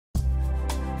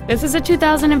This is a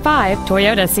 2005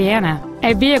 Toyota Sienna,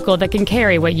 a vehicle that can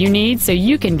carry what you need so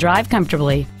you can drive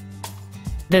comfortably.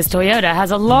 This Toyota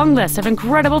has a long list of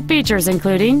incredible features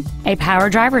including a power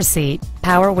driver's seat,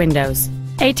 power windows,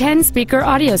 a 10-speaker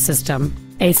audio system,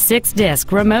 a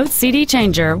 6-disc remote CD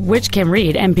changer which can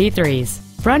read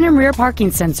MP3s, front and rear parking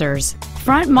sensors,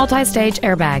 front multi-stage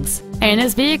airbags, and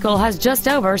this vehicle has just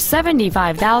over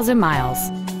 75,000 miles.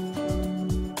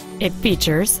 It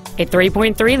features a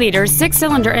 3.3-liter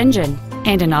 6-cylinder engine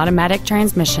and an automatic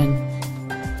transmission.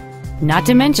 Not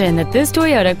to mention that this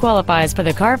Toyota qualifies for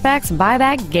the Carfax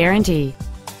buyback guarantee.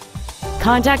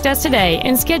 Contact us today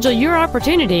and schedule your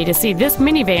opportunity to see this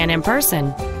minivan in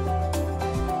person.